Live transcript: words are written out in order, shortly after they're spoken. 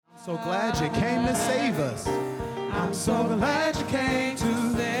So glad you came to save us. I'm so glad you came to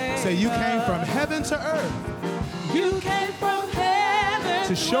save us. Say you came from heaven to earth. You came from heaven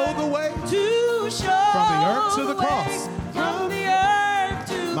to show the way. To show from the earth to the cross. From the earth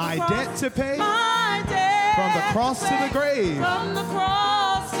to the my cross. Debt to pay. My debt from the cross to the grave. From the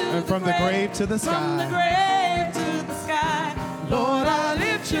cross to and from the grave to the sky. From the grave to the sky. Lord, I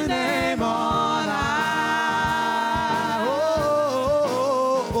lift your name on high.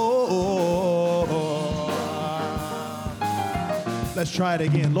 Let's try it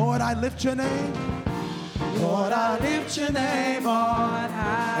again. Lord, I lift your name. Lord, I lift your name on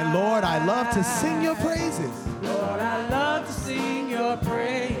high. And Lord, I love to sing your praises. Lord, I love to sing your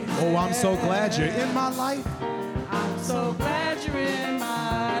praises. Oh, I'm so glad you're in my life. I'm so glad you're in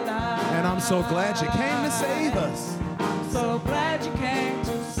my life. And I'm so glad you came to save us. I'm so glad you came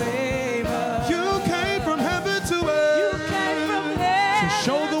to save us. You came from heaven to earth. You came from heaven to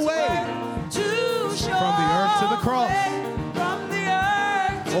show the way. To show from the earth to the cross. From the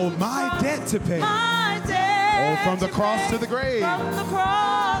earth to oh, my debt to pay. My debt oh, from the cross to the grave. From the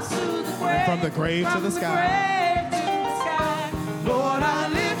cross to the grave. And from the grave to the sky. Lord, I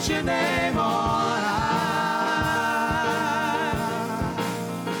lift your name on high.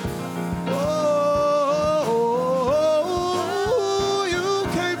 Oh, you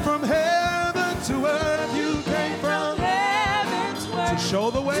came from heaven to earth. You came from heaven to earth to show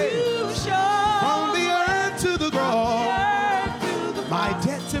the way. To show from the earth to the cross. My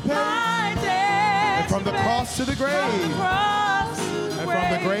debt to pay. My debt and from the cross to the grave. From the cross to the and grave.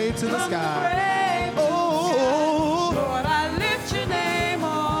 from the grave to the sky. Lord, I lift your name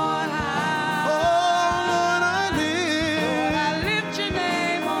on high. Oh, Lord, I lift your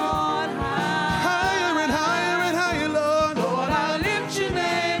name on high. Higher and higher and higher, Lord. Lord, I lift your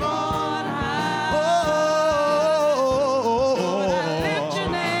name on high. Lord, I lift your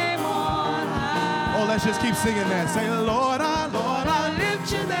name on high. Oh, let's just keep singing that. Say, Lord, I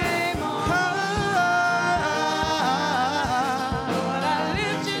lift your name on high. Lord, I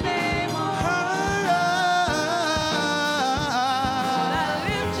lift your name on high.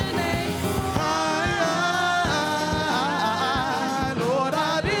 Lord,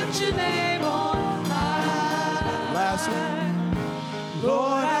 I lift your name on high. Last one.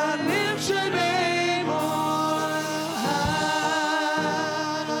 Lord, I lift your name on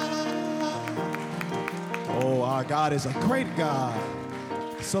high. Oh, our God is a great God.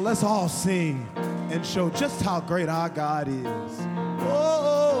 So let's all sing and show just how great our God is.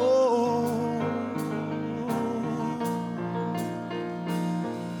 Oh,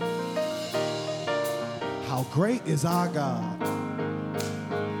 how great is our God.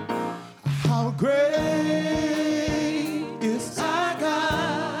 How great is our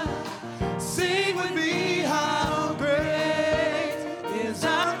God. Sing with me, how great is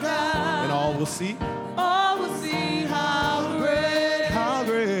our God. And all will see. All will see how great, how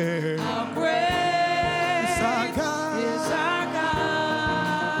great, how great is our God. Is our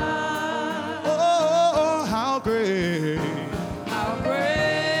God. Oh, how great. How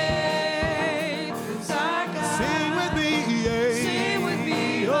great is our God. Sing with me, yeah. Sing with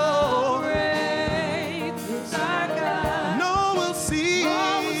me, oh, how great is our God. No, we'll see,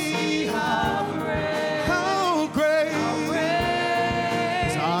 how great, how great,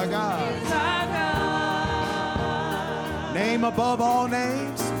 is our God. Is our God. Name above all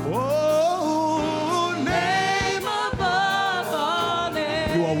names. Oh, name above all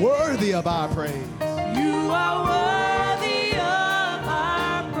names. You are worthy of our praise. You are worthy of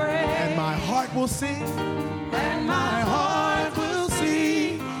our praise. And my heart will sing. And my heart will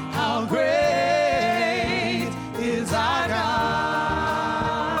sing how great is our God.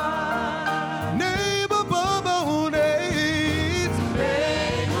 Name above all names.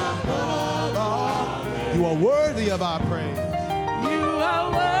 Name above all names. You are worthy of our praise. You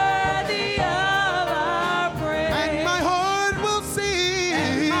are worthy of our praise. And my heart will sing.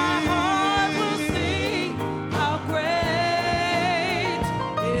 And my heart will sing how great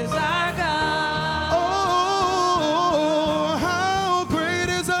is our God. Oh, how great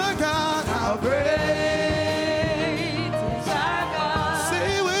is our God. How great is our God.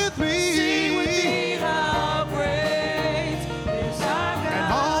 Say with me. Sing with me how great is our God.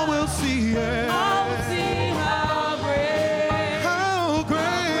 And all will see it. All will see how great. How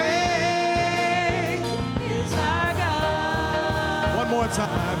great is our God. One more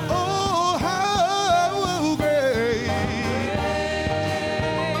time. Oh, how great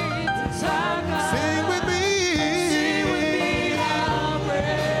is our God. Sing with me. Sing with me how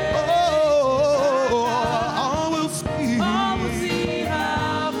great. Oh, all will see. All will see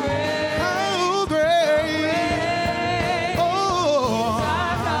how great. How great. Oh, is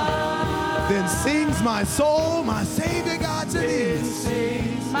our God. Then sings my soul, my Savior God to thee.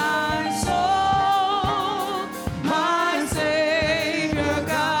 Sings my soul, my Savior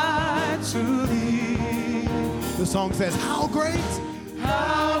God to thee. The song says, how great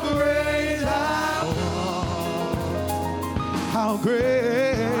How great thou art. how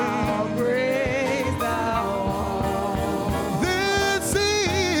great. How great thou art. This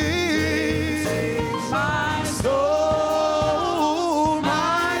is My soul,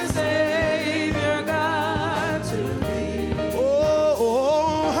 my Savior God to thee.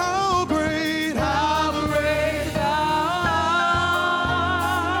 oh, how great, How great thou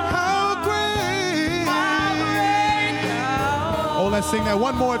art. how great. How great thou art. Oh, let's sing that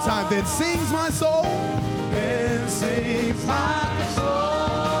one more time. Then sings my soul, Then sings my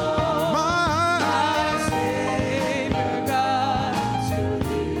soul, my, Savior God to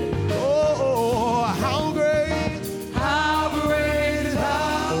thee. oh, how great, How great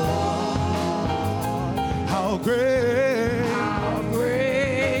thou art. how great. How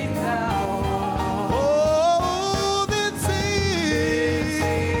great thou art. Oh, then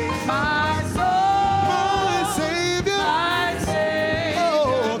sings My soul, my Savior, my Savior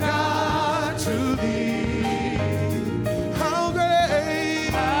oh, God God, to thee. How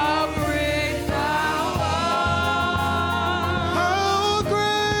great, How great thou art. how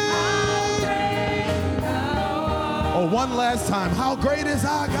great. Oh, one last time. How great is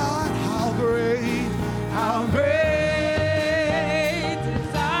our God? How great, How great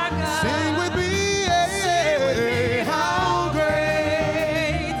is our God. sing with me. How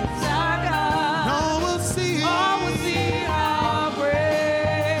great, Great is our God. all will see. All will see how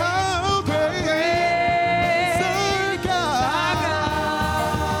great How great is our God.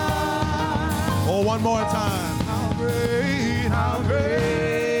 Oh, one more time. How great, how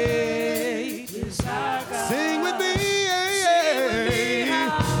great. is our God. Sing with me.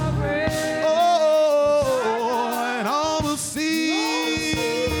 How great Oh, and all will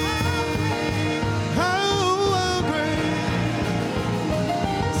see how great.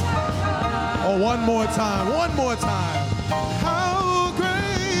 Oh, one more time, one more time. How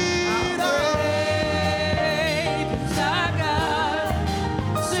great. great is our God.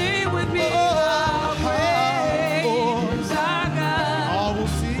 Sing with me. Oh, How great is our God. All will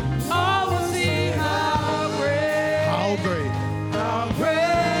see All will see how great. how great. How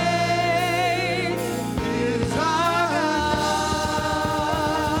great is our God.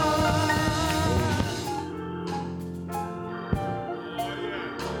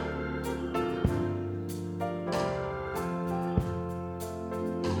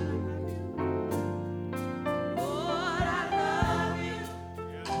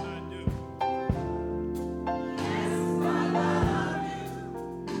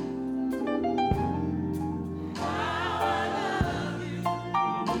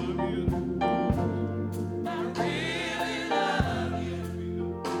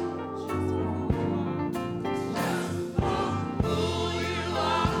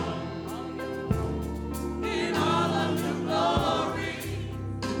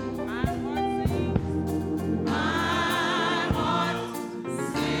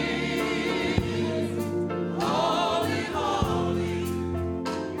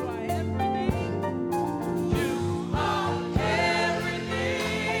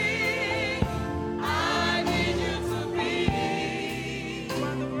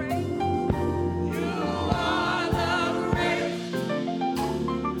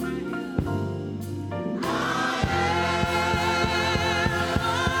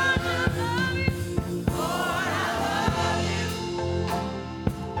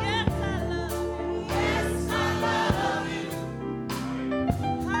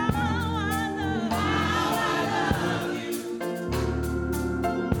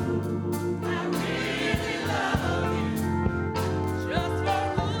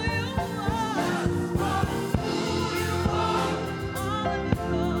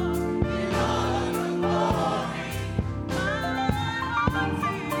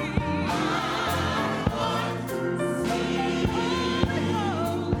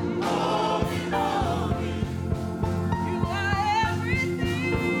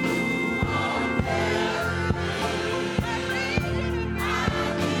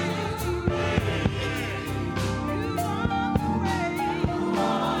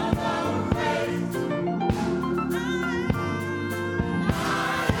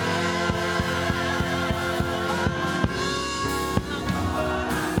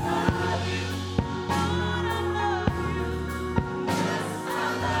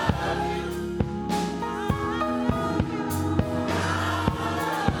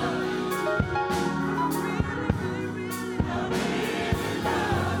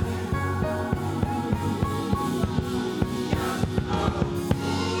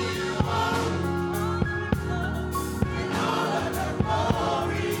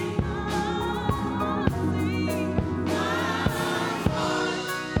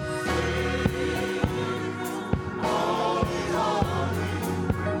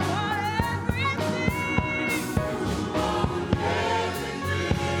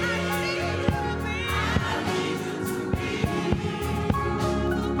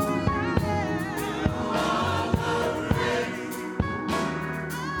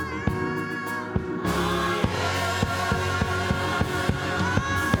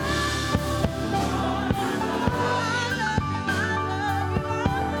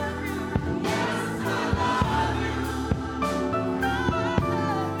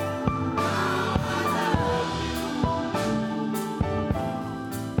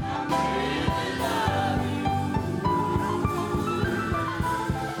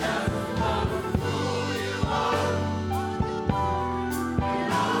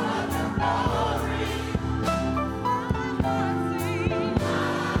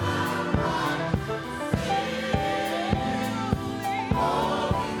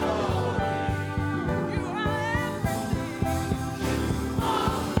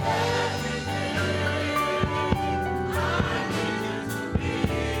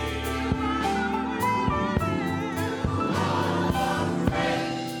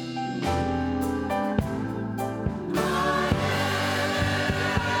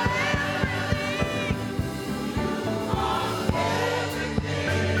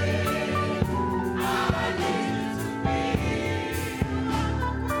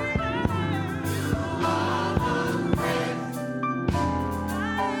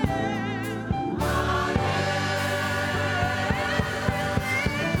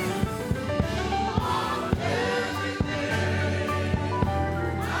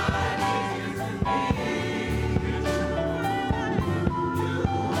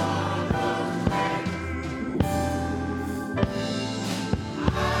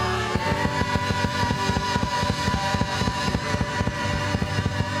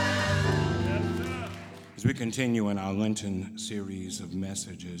 As we continue in our Lenten series of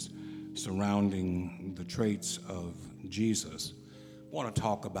messages surrounding the traits of Jesus, I want to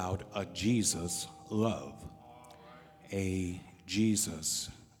talk about a Jesus love. A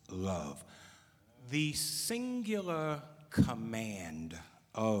Jesus love. The singular command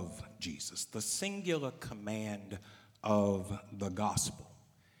of Jesus, the singular command of the gospel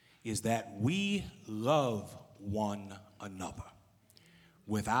is that we love one another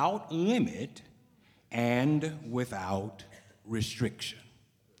without limit and without restriction.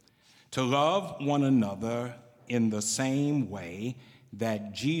 To love one another in the same way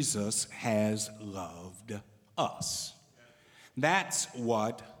that Jesus has loved us. That's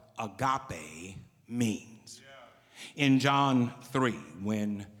what agape means. In John 3,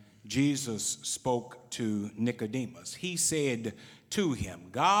 when Jesus spoke to Nicodemus, he said to him,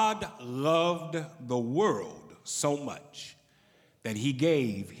 God loved the world so much that he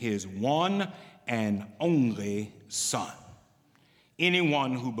gave his one and only Son.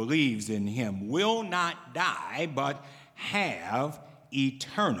 Anyone who believes in him will not die, but have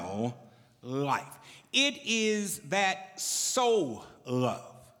eternal life. It is that soul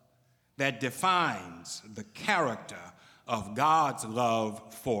love that defines the character of God's love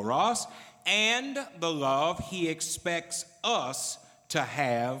for us and the love he expects us to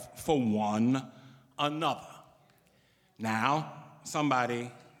have for one another. Now,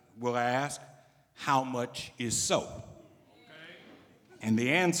 somebody will ask, how much is so? And the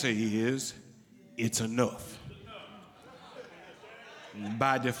answer is, it's enough.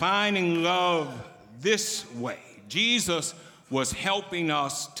 By defining love this way, Jesus was helping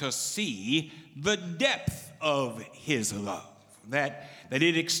us to see the depth of his love, that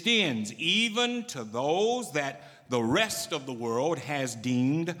it extends even to those that the rest of the world has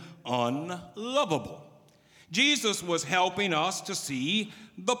deemed unlovable. Jesus was helping us to see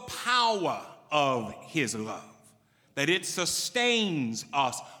the power of his love, that it sustains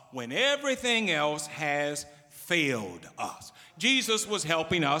us when everything else has failed us. Jesus was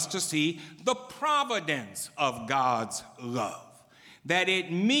helping us to see the providence of God's love, that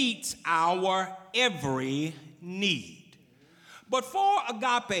it meets our every need. But for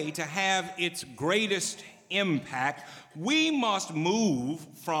agape to have its greatest impact, we must move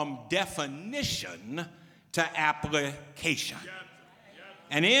from definition to application.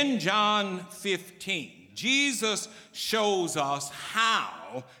 And in John 15, Jesus shows us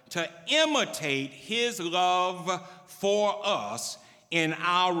how to imitate his love for us in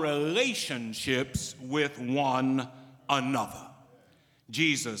our relationships with one another.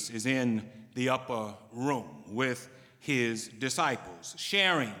 Jesus is in the upper room with his disciples,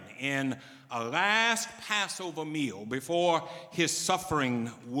 sharing in a last Passover meal before his suffering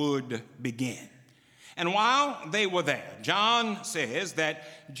would begin. And while they were there, John says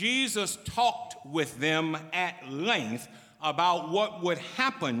that Jesus talked with them at length about what would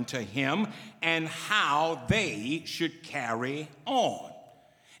happen to him and how they should carry on.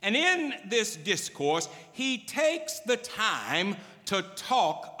 And in this discourse, he takes the time to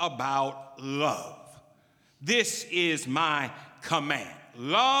talk about love. This is my command.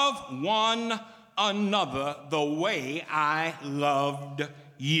 Love one another the way I loved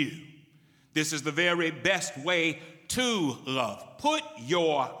you. This is the very best way to love. Put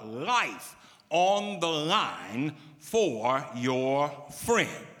your life on the line for your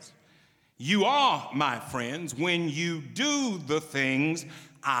friends. You are my friends when you do the things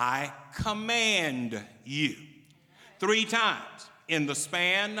I command you. 3 times in the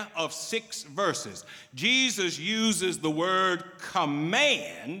span of 6 verses, Jesus uses the word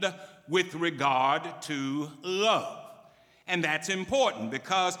command with regard to love. And that's important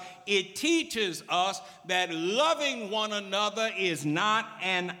because it teaches us that loving one another is not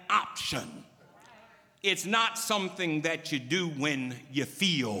an option. It's not something that you do when you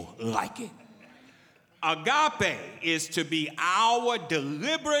feel like it. Agape is to be our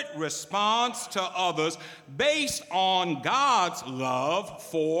deliberate response to others based on God's love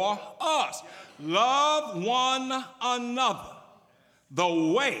for us. Love one another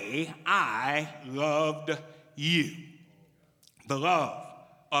the way I loved you. The love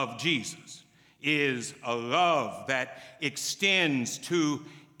of Jesus is a love that extends to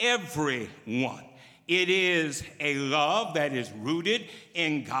everyone. It is a love that is rooted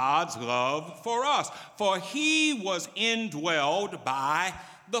in God's love for us. For he was indwelled by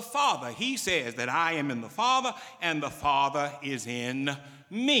the Father. He says that I am in the Father and the Father is in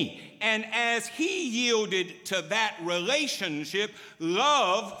me. And as he yielded to that relationship,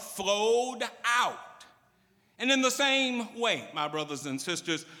 love flowed out. And in the same way, my brothers and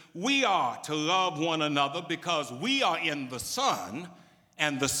sisters, we are to love one another because we are in the Son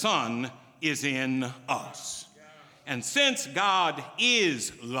and the Son is in us. And since God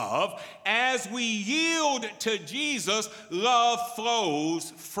is love, as we yield to Jesus, love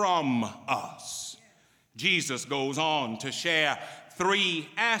flows from us. Jesus goes on to share 3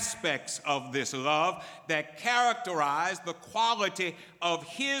 aspects of this love that characterize the quality of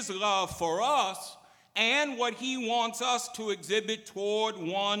his love for us and what he wants us to exhibit toward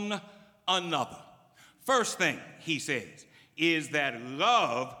one another. First thing he says is that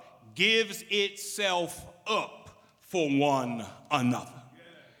love gives itself up for one another.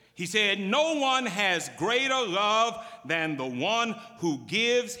 He said, no one has greater love than the one who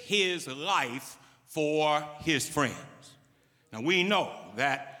gives his life for his friends. Now we know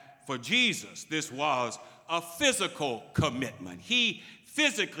that for Jesus, this was a physical commitment. He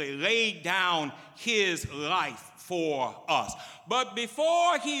physically laid down his life for us. But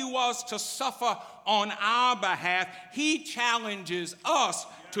before he was to suffer on our behalf, he challenges us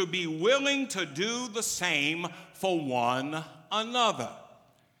to be willing to do the same for one another.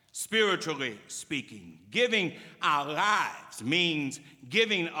 Spiritually speaking, giving our lives means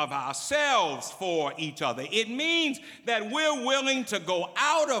giving of ourselves for each other. It means that we're willing to go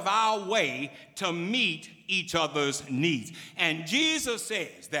out of our way to meet each other's needs. And Jesus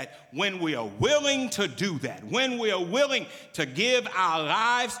says that when we are willing to do that, when we are willing to give our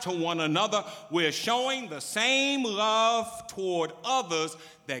lives to one another, we're showing the same love toward others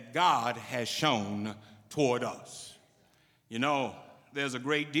that God has shown toward us. You know, there's a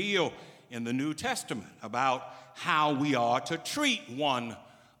great deal in the New Testament about how we are to treat one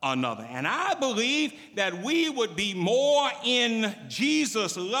another. And I believe that we would be more in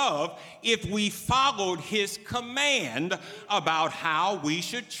Jesus' love if we followed his command about how we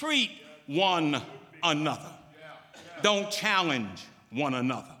should treat one another. Don't challenge one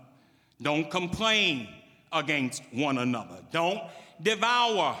another. Don't complain against one another. Don't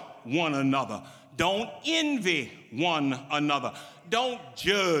devour one another. Don't envy one another. Don't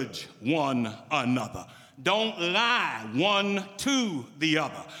judge one another. Don't lie one to the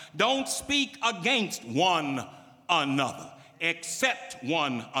other. Don't speak against one another. Accept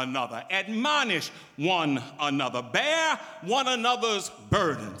one another. Admonish one another. Bear one another's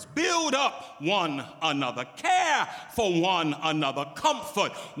burdens. Build up one another. Care for one another.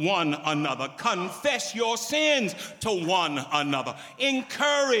 Comfort one another. Confess your sins to one another.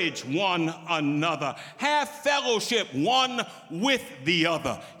 Encourage one another. Have fellowship one with the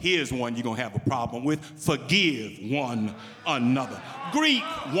other. Here's one you're going to have a problem with. Forgive one another. Greet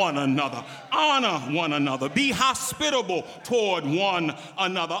one another. Honor one another. Be hospitable toward one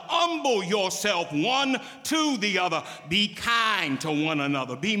another. Humble yourself one to the other. Be kind to one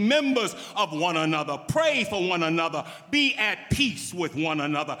another. Be members of one another. Pray for one another. Be at peace with one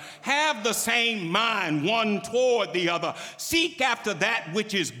another. Have the same mind one toward the other. Seek after that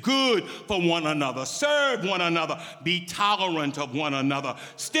which is good for one another. Serve one another. Be tolerant of one another.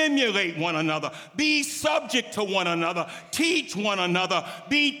 Stimulate one another. Be subject to one another. Teach one another.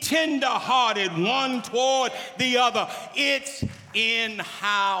 Be tender-hearted one toward the other. It's in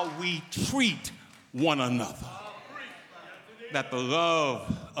how we treat one another that the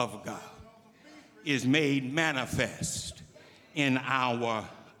love of God is made manifest in our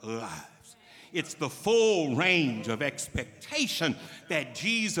lives. It's the full range of expectation that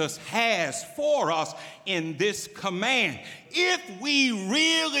Jesus has for us in this command. If we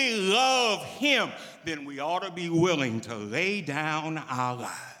really love him, then we ought to be willing to lay down our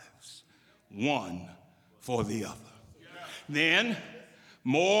lives one for the other. Then,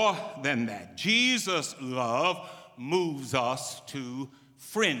 more than that, Jesus' love moves us to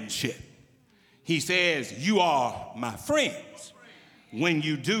friendship. He says, you are my friends when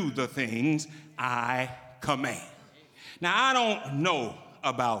you do the things I command. Now, I don't know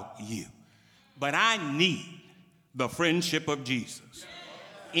about you, but I need the friendship of Jesus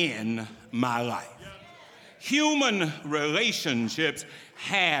in my life. Human relationships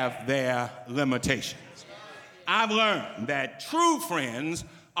have their limitations. I've learned that true friends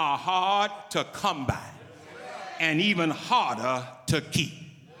are hard to come by and even harder to keep.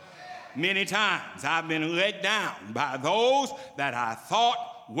 Many times I've been let down by those that I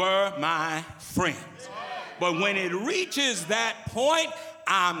thought were my friends. But when it reaches that point,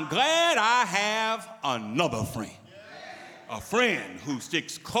 I'm glad I have another friend. A friend who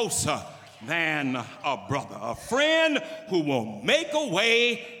sticks closer than a brother. A friend who will make a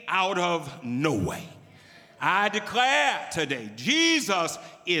way out of no way. I declare today, Jesus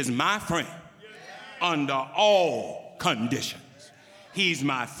is my friend under all conditions. He's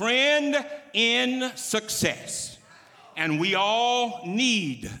my friend in success. And we all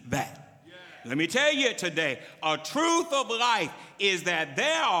need that. Let me tell you today, a truth of life is that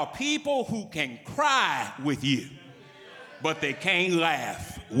there are people who can cry with you, but they can't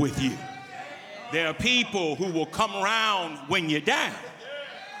laugh with you. There are people who will come around when you're down,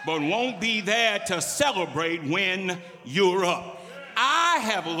 but won't be there to celebrate when you're up. I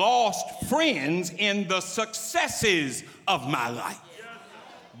have lost friends in the successes of my life,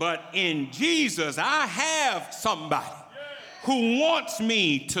 but in Jesus, I have somebody who wants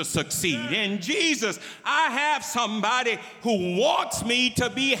me to succeed. In Jesus, I have somebody who wants me to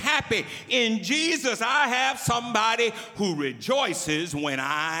be happy. In Jesus, I have somebody who rejoices when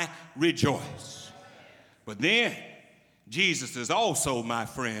I rejoice. But then, Jesus is also my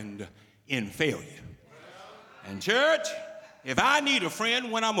friend in failure. And church, if I need a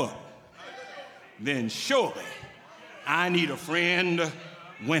friend when I'm up, then surely I need a friend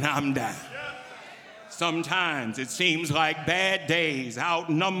when I'm down. Sometimes it seems like bad days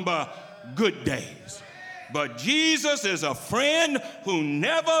outnumber good days. But Jesus is a friend who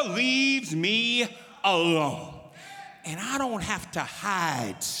never leaves me alone. And I don't have to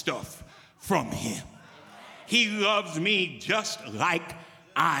hide stuff from him. He loves me just like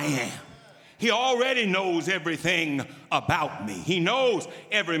I am. He already knows everything about me. He knows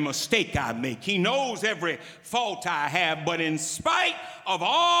every mistake I make. He knows every fault I have. But in spite of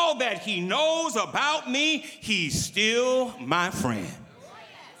all that he knows about me, he's still my friend.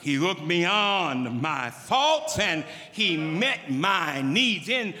 He looked beyond my faults and he met my needs.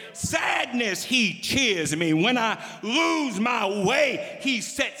 In sadness, he cheers me. When I lose my way, he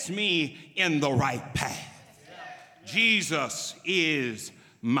sets me in the right path. Jesus is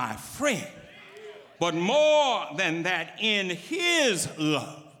my friend. But more than that, in his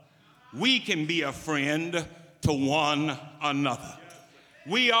love, we can be a friend to one another.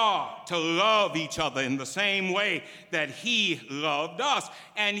 We are to love each other in the same way that he loved us.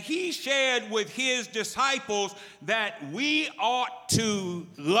 And he shared with his disciples that we ought to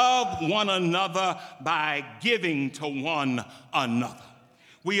love one another by giving to one another.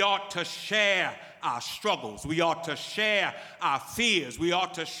 We ought to share our struggles. We ought to share our fears. We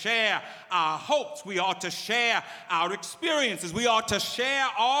ought to share our hopes. We ought to share our experiences. We ought to share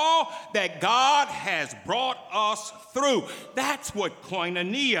all that God has brought us through. That's what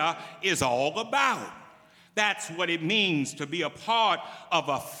koinonia is all about. That's what it means to be a part of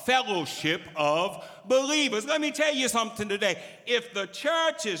a fellowship of believers. Let me tell you something today. If the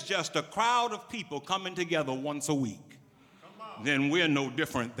church is just a crowd of people coming together once a week, then we're no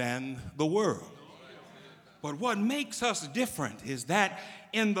different than the world. But what makes us different is that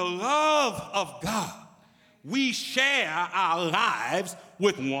in the love of God, we share our lives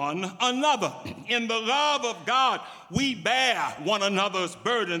with one another. In the love of God, we bear one another's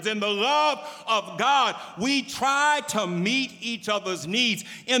burdens. In the love of God, we try to meet each other's needs.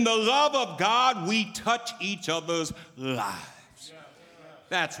 In the love of God, we touch each other's lives.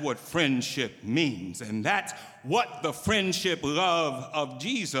 That's what friendship means, and that's what the friendship love of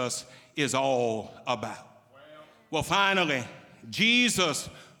Jesus is all about. Well, finally, Jesus'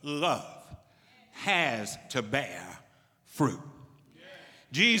 love has to bear fruit.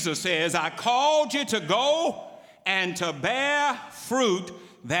 Jesus says, I called you to go and to bear fruit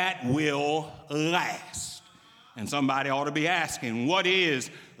that will last. And somebody ought to be asking, what is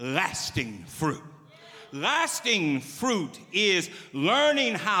lasting fruit? Lasting fruit is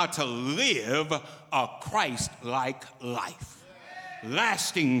learning how to live a Christ-like life.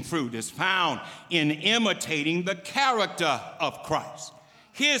 Lasting fruit is found in imitating the character of Christ,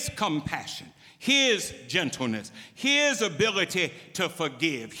 his compassion, his gentleness, his ability to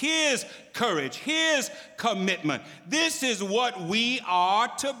forgive, his courage, his commitment. This is what we are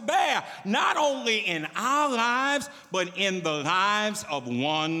to bear, not only in our lives, but in the lives of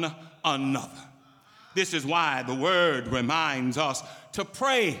one another. This is why the word reminds us to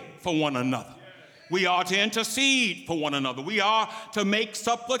pray for one another. We are to intercede for one another. We are to make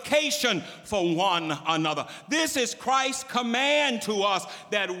supplication for one another. This is Christ's command to us,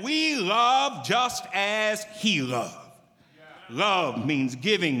 that we love just as he loved. Love means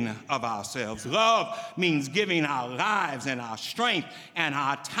giving of ourselves. Love means giving our lives and our strength and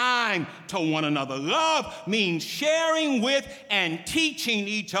our time to one another. Love means sharing with and teaching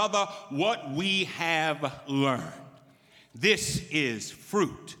each other what we have learned. This is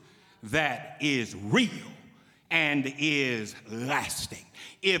fruit that is real and is lasting.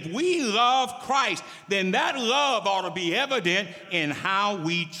 If we love Christ, then that love ought to be evident in how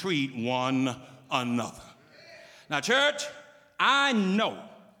we treat one another. Now, church, I know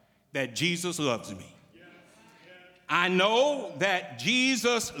that Jesus loves me. I know that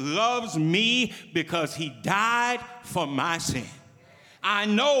Jesus loves me because he died for my sin. I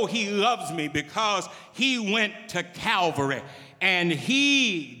know he loves me because he went to Calvary and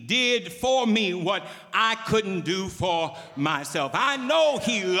he did for me what I couldn't do for myself. I know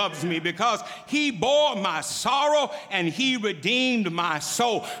he loves me because he bore my sorrow and he redeemed my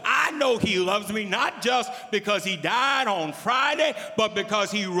soul. I know he loves me not just because he died on Friday, but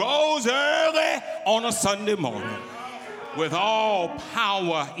because he rose early on a Sunday morning with all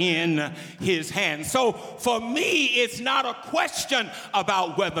power in his hand. So for me, it's not a question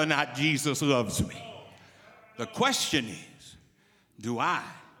about whether or not Jesus loves me. The question is, do I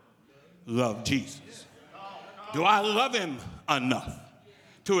love Jesus? Do I love him enough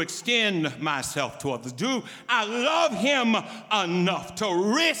to extend myself to others? Do I love him enough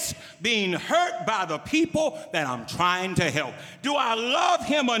to risk being hurt by the people that I'm trying to help? Do I love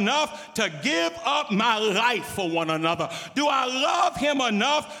him enough to give up my life for one another? Do I love him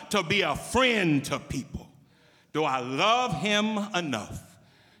enough to be a friend to people? Do I love him enough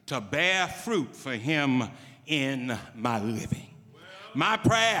to bear fruit for him in my living? My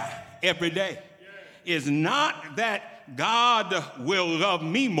prayer every day is not that God will love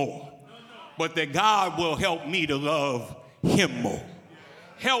me more, but that God will help me to love him more.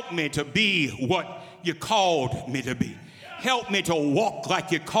 Help me to be what you called me to be. Help me to walk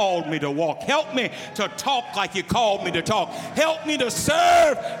like you called me to walk. Help me to talk like you called me to talk. Help me to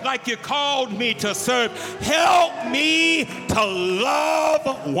serve like you called me to serve. Help me to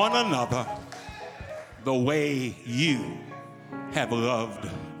love one another the way you have loved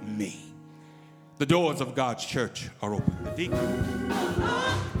me. The doors of God's church are open. The deacon.